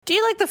Do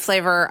you like the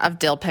flavor of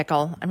dill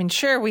pickle? I mean,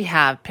 sure, we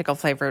have pickle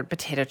flavored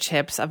potato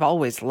chips. I've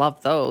always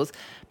loved those.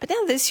 But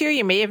now this year,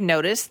 you may have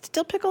noticed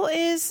dill pickle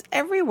is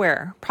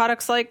everywhere.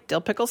 Products like dill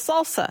pickle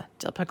salsa,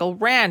 dill pickle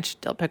ranch,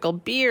 dill pickle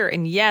beer,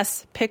 and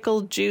yes,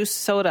 pickle juice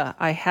soda.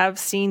 I have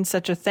seen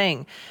such a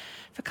thing.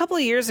 If a couple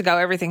of years ago,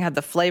 everything had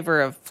the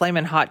flavor of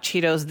Flamin' Hot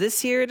Cheetos,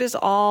 this year it is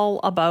all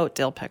about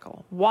dill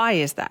pickle. Why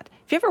is that?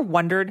 Have you ever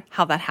wondered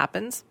how that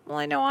happens? Well,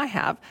 I know I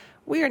have.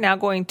 We are now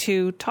going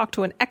to talk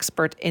to an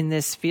expert in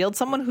this field,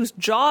 someone whose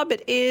job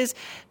it is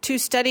to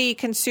study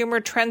consumer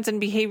trends and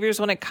behaviors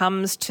when it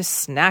comes to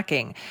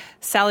snacking.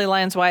 Sally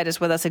Lyons-Wyatt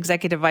is with us,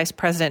 Executive Vice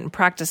President and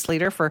Practice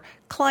Leader for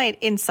Client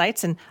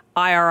Insights and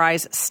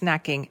IRI's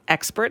snacking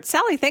expert.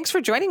 Sally, thanks for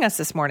joining us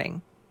this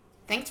morning.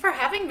 Thanks for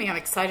having me. I'm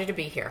excited to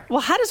be here.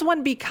 Well, how does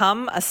one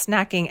become a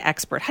snacking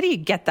expert? How do you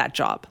get that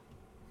job?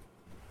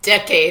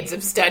 Decades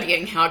of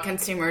studying how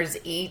consumers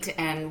eat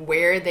and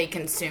where they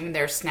consume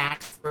their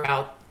snacks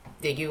throughout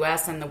the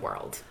U.S. and the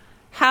world.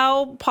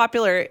 How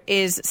popular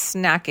is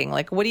snacking?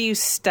 Like, what do you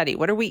study?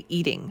 What are we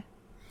eating?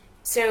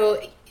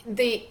 So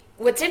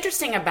what's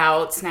interesting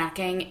about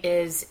snacking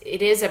is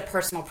it is a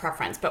personal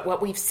preference, but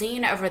what we've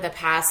seen over the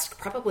past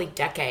probably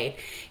decade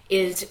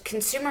is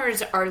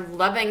consumers are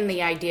loving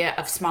the idea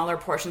of smaller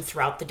portions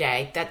throughout the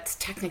day. That's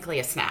technically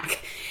a snack.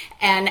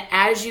 And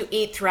as you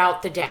eat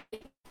throughout the day,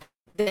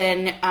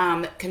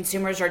 then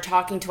consumers are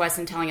talking to us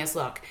and telling us,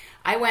 look,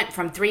 I went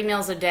from 3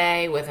 meals a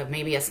day with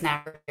maybe a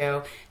snack or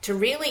two to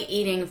really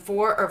eating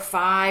 4 or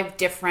 5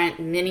 different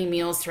mini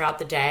meals throughout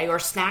the day or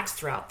snacks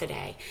throughout the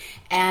day.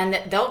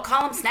 And they'll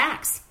call them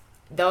snacks.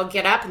 They'll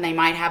get up and they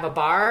might have a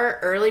bar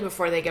early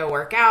before they go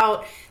work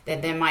out.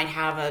 Then they might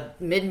have a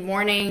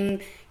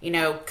mid-morning,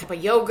 cup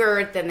of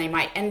yogurt. Then they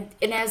might, and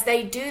as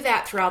they do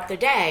that throughout the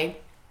day,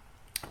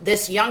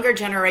 this younger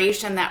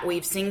generation that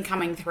we've seen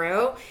coming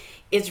through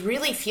is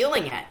really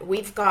feeling it.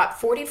 We've got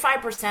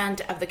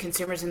 45% of the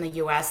consumers in the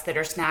U.S. that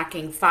are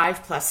snacking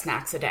 5+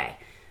 snacks a day.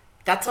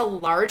 That's a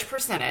large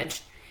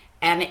percentage,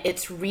 and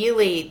it's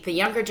really the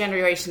younger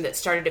generation that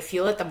started to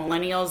feel it, the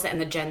millennials and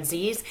the Gen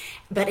Zs,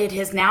 but it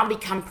has now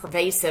become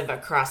pervasive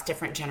across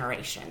different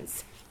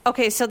generations.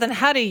 Okay, so then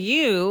how do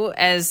you,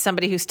 as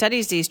somebody who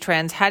studies these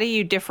trends, how do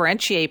you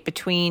differentiate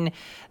between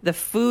the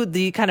food,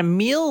 the kind of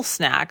meal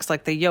snacks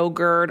like the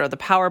yogurt or the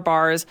power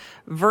bars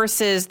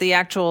versus the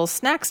actual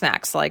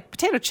snacks like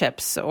potato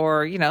chips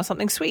or,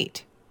 something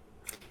sweet?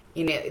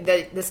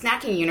 The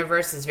snacking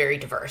universe is very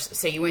diverse.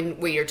 So when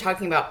you're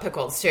talking about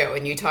pickles too,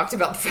 and you talked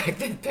about the fact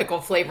that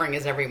pickle flavoring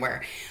is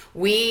everywhere,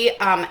 we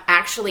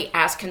actually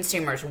ask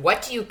consumers,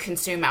 what do you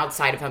consume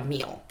outside of a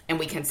meal? And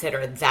we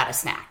consider that a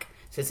snack.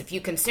 So if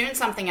you consume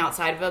something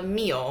outside of a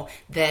meal,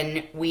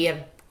 then we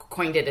have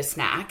coined it a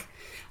snack.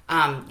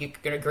 You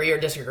can agree or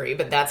disagree,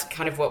 but that's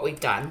kind of what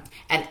we've done.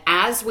 And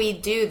as we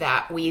do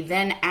that, we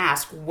then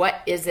ask, what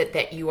is it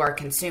that you are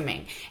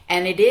consuming?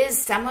 And it is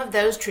some of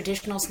those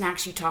traditional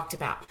snacks you talked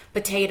about: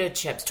 potato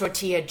chips,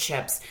 tortilla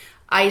chips,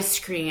 ice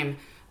cream,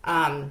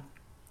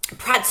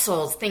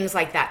 pretzels, things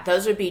like that.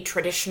 Those would be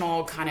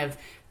traditional kind of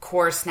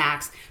core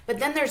snacks. But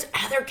then there's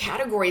other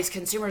categories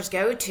consumers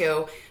go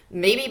to,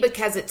 maybe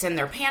because it's in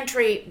their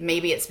pantry,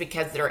 maybe it's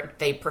because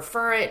they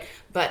prefer it,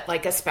 but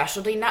like a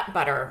specialty nut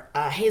butter,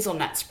 a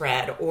hazelnut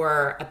spread,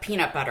 or a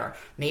peanut butter.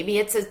 Maybe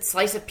it's a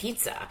slice of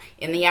pizza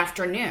in the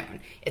afternoon.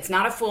 It's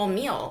not a full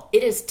meal.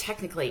 It is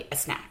technically a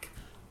snack.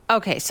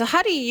 Okay, so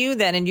how do you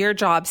then in your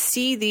job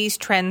see these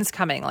trends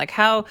coming? Like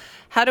how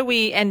do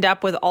we end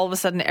up with all of a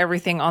sudden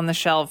everything on the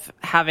shelf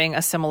having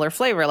a similar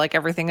flavor, like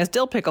everything is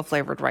dill pickle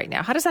flavored right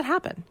now? How does that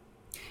happen?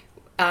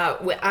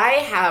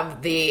 I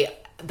have the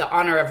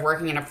honor of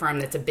working in a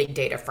firm that's a big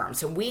data firm.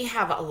 So we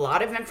have a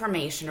lot of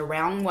information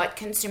around what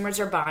consumers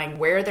are buying,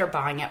 where they're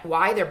buying it,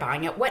 why they're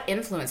buying it, what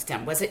influenced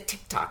them. Was it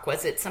TikTok?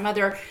 Was it some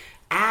other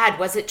ad?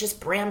 Was it just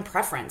brand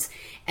preference?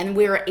 And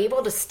we were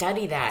able to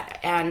study that.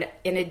 And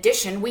in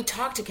addition, we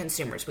talk to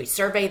consumers. We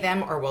survey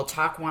them, or we'll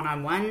talk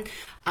one-on-one.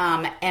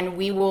 And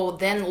we will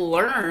then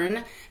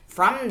learn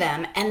from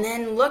them and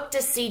then look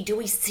to see, do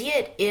we see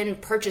it in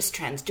purchase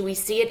trends? Do we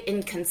see it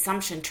in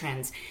consumption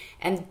trends?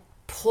 And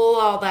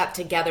pull all that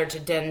together to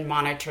then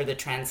monitor the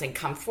trends and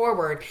come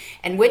forward.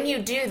 And when you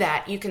do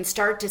that, you can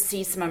start to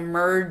see some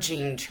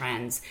emerging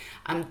trends,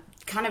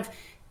 kind of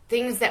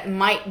things that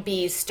might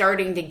be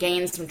starting to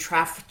gain some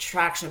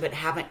traction but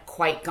haven't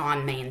quite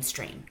gone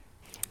mainstream.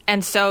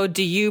 And so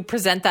do you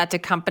present that to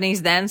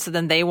companies then, so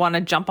then they want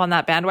to jump on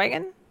that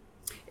bandwagon?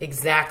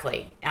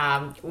 Exactly.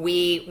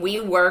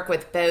 We work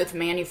with both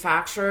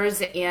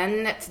manufacturers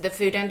in the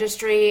food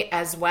industry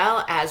as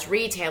well as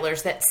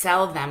retailers that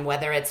sell them,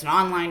 whether it's an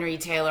online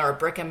retailer or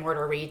brick and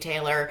mortar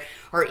retailer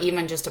or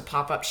even just a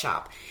pop-up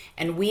shop.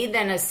 And we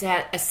then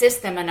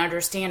assist them in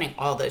understanding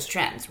all those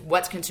trends.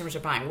 What consumers are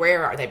buying,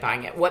 where are they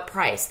buying it, what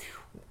price,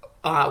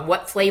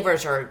 what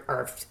flavors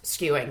are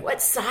skewing,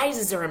 what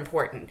sizes are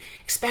important,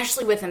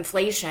 especially with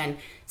inflation.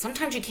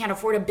 Sometimes you can't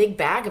afford a big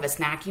bag of a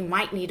snack. You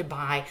might need to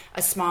buy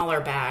a smaller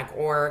bag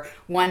or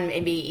one,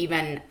 maybe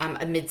even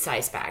a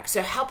mid-sized bag.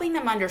 So helping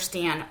them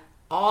understand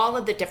all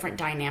of the different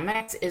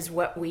dynamics is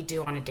what we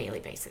do on a daily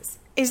basis.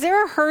 Is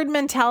there a herd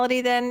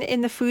mentality then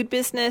in the food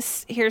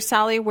business here,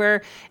 Sally,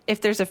 where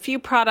if there's a few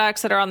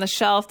products that are on the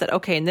shelf that,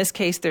 okay, in this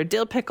case, they're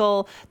dill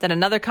pickle, then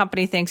another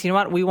company thinks, you know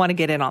what, we want to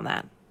get in on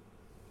that?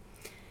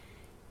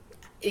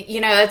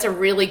 That's a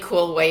really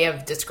cool way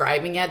of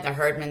describing it, the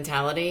herd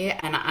mentality.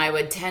 And I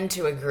would tend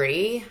to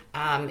agree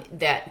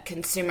that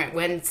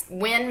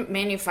when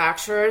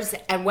manufacturers,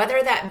 and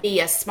whether that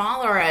be a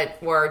small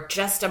or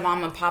just a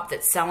mom and pop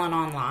that's selling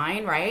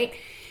online, right?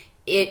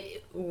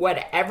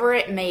 Whatever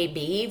it may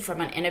be from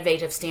an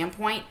innovative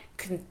standpoint,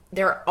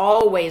 they're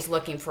always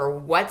looking for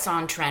what's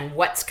on trend,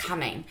 what's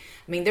coming.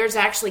 I mean, there's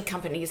actually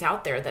companies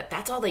out there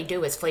that's all they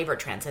do is flavor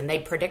trends, and they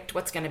predict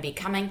what's going to be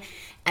coming,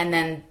 and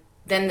then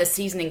the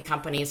seasoning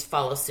companies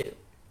follow suit.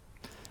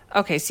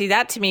 Okay, see,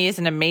 that to me is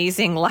an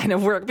amazing line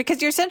of work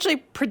because you're essentially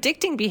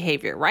predicting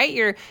behavior, right?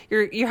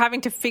 You're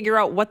having to figure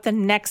out what the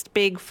next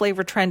big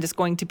flavor trend is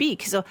going to be.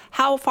 So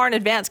how far in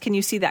advance can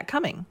you see that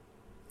coming?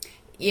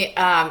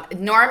 Yeah,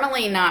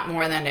 normally not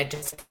more than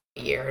just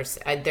years.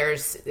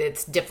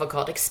 It's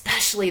difficult,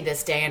 especially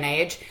this day and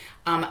age.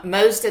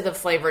 Most of the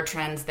flavor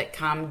trends that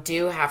come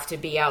do have to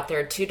be out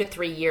there 2 to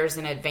 3 years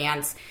in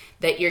advance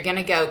that you're going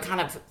to go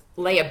kind of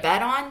lay a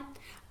bet on.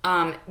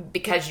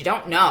 Because you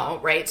don't know,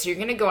 right? So you're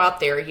going to go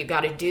out there, you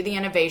got to do the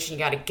innovation, you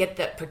got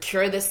to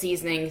procure the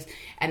seasonings,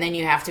 and then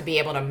you have to be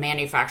able to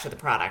manufacture the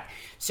product.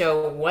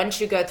 So once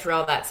you go through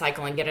all that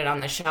cycle and get it on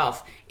the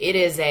shelf, it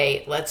is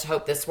let's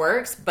hope this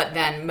works. But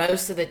then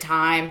most of the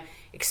time,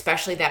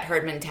 especially that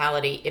herd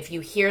mentality, if you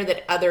hear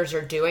that others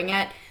are doing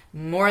it,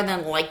 more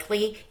than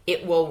likely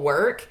it will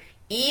work.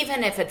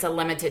 Even if it's a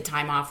limited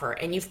time offer.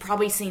 And you've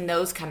probably seen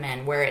those come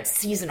in where it's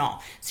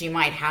seasonal. So you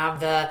might have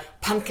the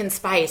pumpkin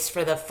spice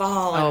for the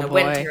fall and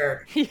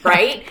winter, yeah,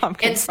 right?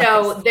 And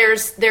so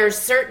there's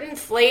certain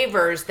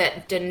flavors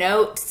that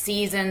denote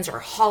seasons or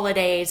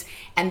holidays,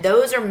 and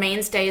those are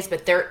mainstays,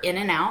 but they're in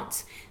and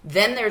out.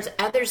 Then there's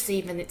other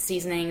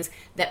seasonings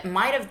that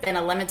might have been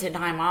a limited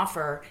time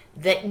offer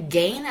that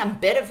gain a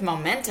bit of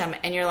momentum,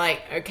 and you're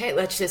like, okay,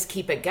 let's just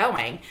keep it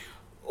going.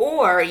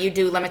 Or you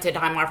do limited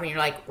time offer and you're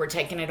like, we're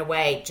taking it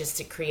away just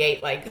to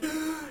create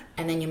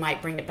and then you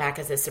might bring it back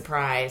as a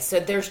surprise.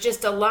 So there's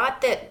just a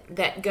lot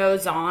that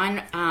goes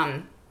on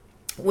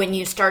when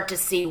you start to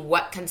see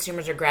what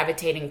consumers are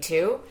gravitating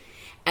to.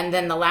 And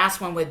then the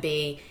last one would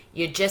be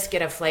you just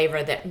get a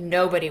flavor that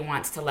nobody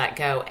wants to let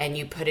go and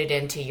you put it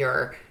into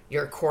your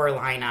core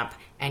lineup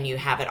and you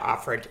have it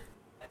offered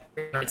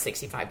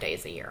 365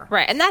 days a year.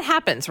 Right. And that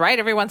happens, right?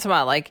 Every once in a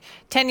while. Like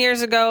 10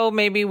 years ago,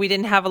 maybe we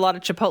didn't have a lot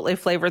of Chipotle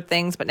flavored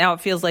things, but now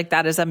it feels like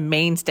that is a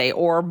mainstay,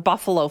 or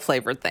buffalo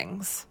flavored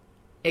things.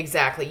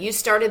 Exactly. You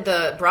started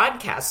the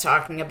broadcast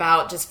talking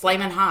about just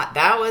flaming hot.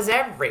 That was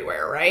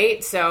everywhere,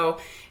 right? So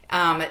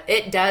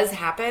it does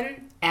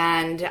happen.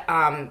 And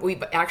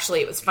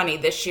it was funny.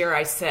 This year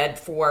I said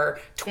for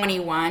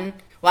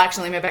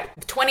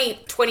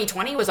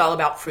 2020 was all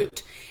about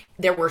fruit.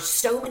 There were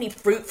so many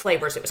fruit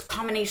flavors. It was a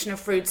combination of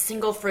fruits,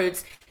 single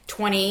fruits.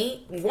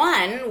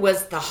 21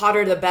 was the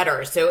hotter the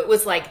better. So it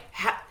was like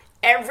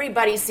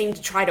everybody seemed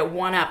to try to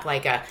one up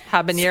like a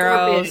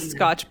habanero,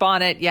 Scotch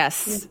bonnet.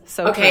 Yes.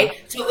 So okay. True.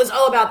 So it was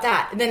all about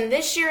that. And then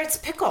this year it's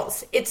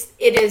pickles. It's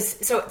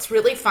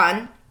really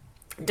fun.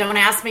 Don't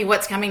ask me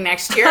what's coming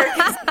next year.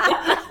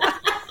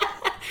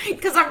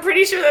 Because I'm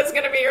pretty sure that's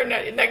going to be your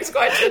next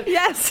question.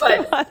 Yes.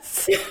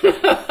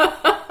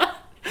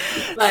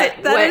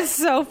 But that is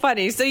so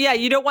funny. So yeah,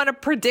 you don't want to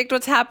predict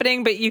what's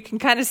happening, but you can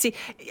kind of see.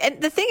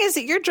 And the thing is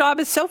that your job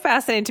is so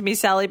fascinating to me,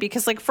 Sally,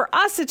 because like for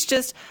us, it's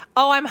just,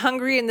 oh, I'm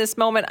hungry in this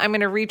moment. I'm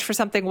going to reach for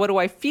something. What do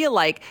I feel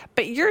like?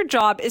 But your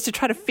job is to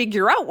try to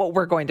figure out what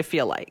we're going to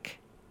feel like.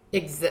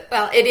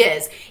 Well, it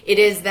is. It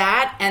is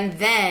that. And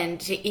then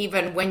to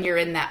even when you're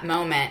in that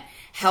moment,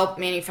 help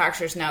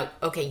manufacturers know,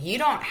 okay, you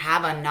don't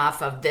have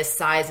enough of this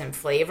size and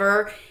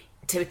flavor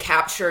to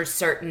capture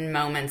certain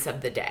moments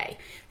of the day,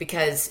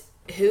 because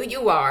who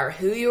you are,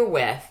 who you're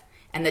with,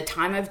 and the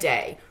time of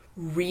day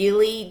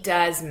really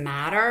does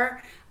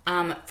matter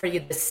for you,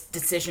 the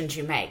decisions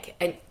you make.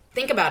 And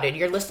think about it.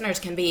 Your listeners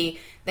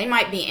they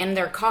might be in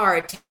their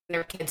car taking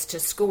their kids to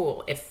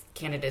school, if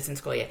Canada's in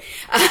school yet.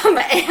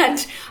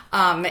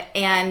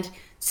 And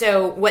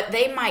so what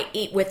they might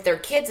eat with their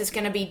kids is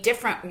going to be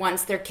different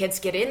once their kids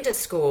get into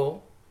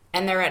school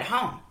and they're at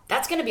home.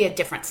 That's going to be a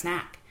different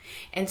snack.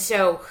 And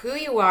so who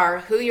you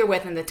are, who you're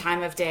with, and the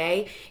time of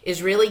day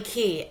is really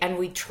key. And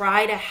we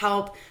try to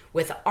help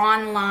with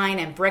online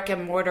and brick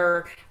and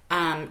mortar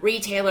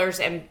retailers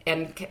and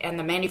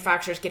the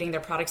manufacturers getting their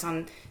products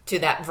on to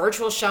that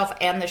virtual shelf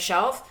and the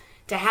shelf,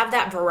 to have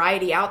that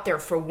variety out there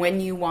for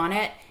when you want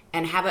it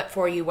and have it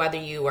for you, whether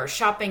you are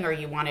shopping or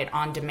you want it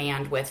on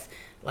demand with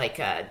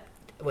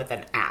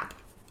an app.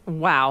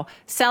 Wow.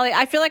 Sally,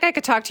 I feel like I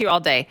could talk to you all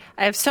day.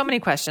 I have so many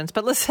questions,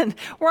 but listen,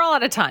 we're all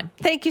out of time.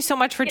 Thank you so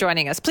much for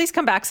joining us. Please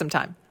come back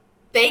sometime.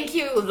 Thank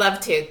you. Love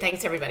to.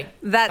 Thanks, everybody.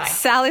 That's Bye.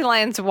 Sally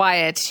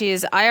Lyons-Wyatt. She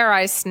is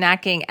IRI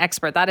snacking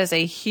expert. That is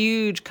a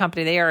huge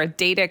company. They are a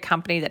data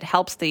company that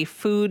helps the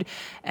food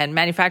and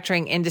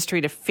manufacturing industry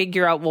to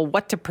figure out, well,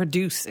 what to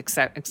produce,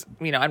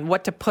 and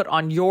what to put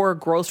on your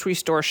grocery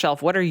store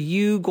shelf. What are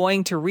you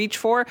going to reach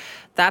for?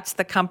 That's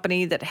the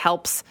company that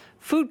helps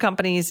food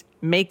companies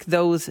make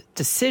those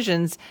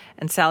decisions,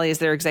 and Sally is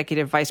their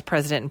executive vice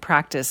president and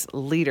practice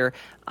leader.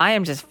 I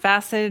am just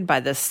fascinated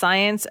by the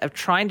science of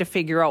trying to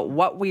figure out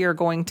what we are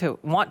going to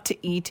want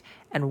to eat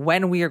and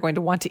when we are going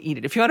to want to eat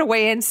it. If you want to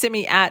weigh in, send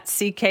me at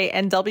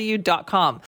cknw.com.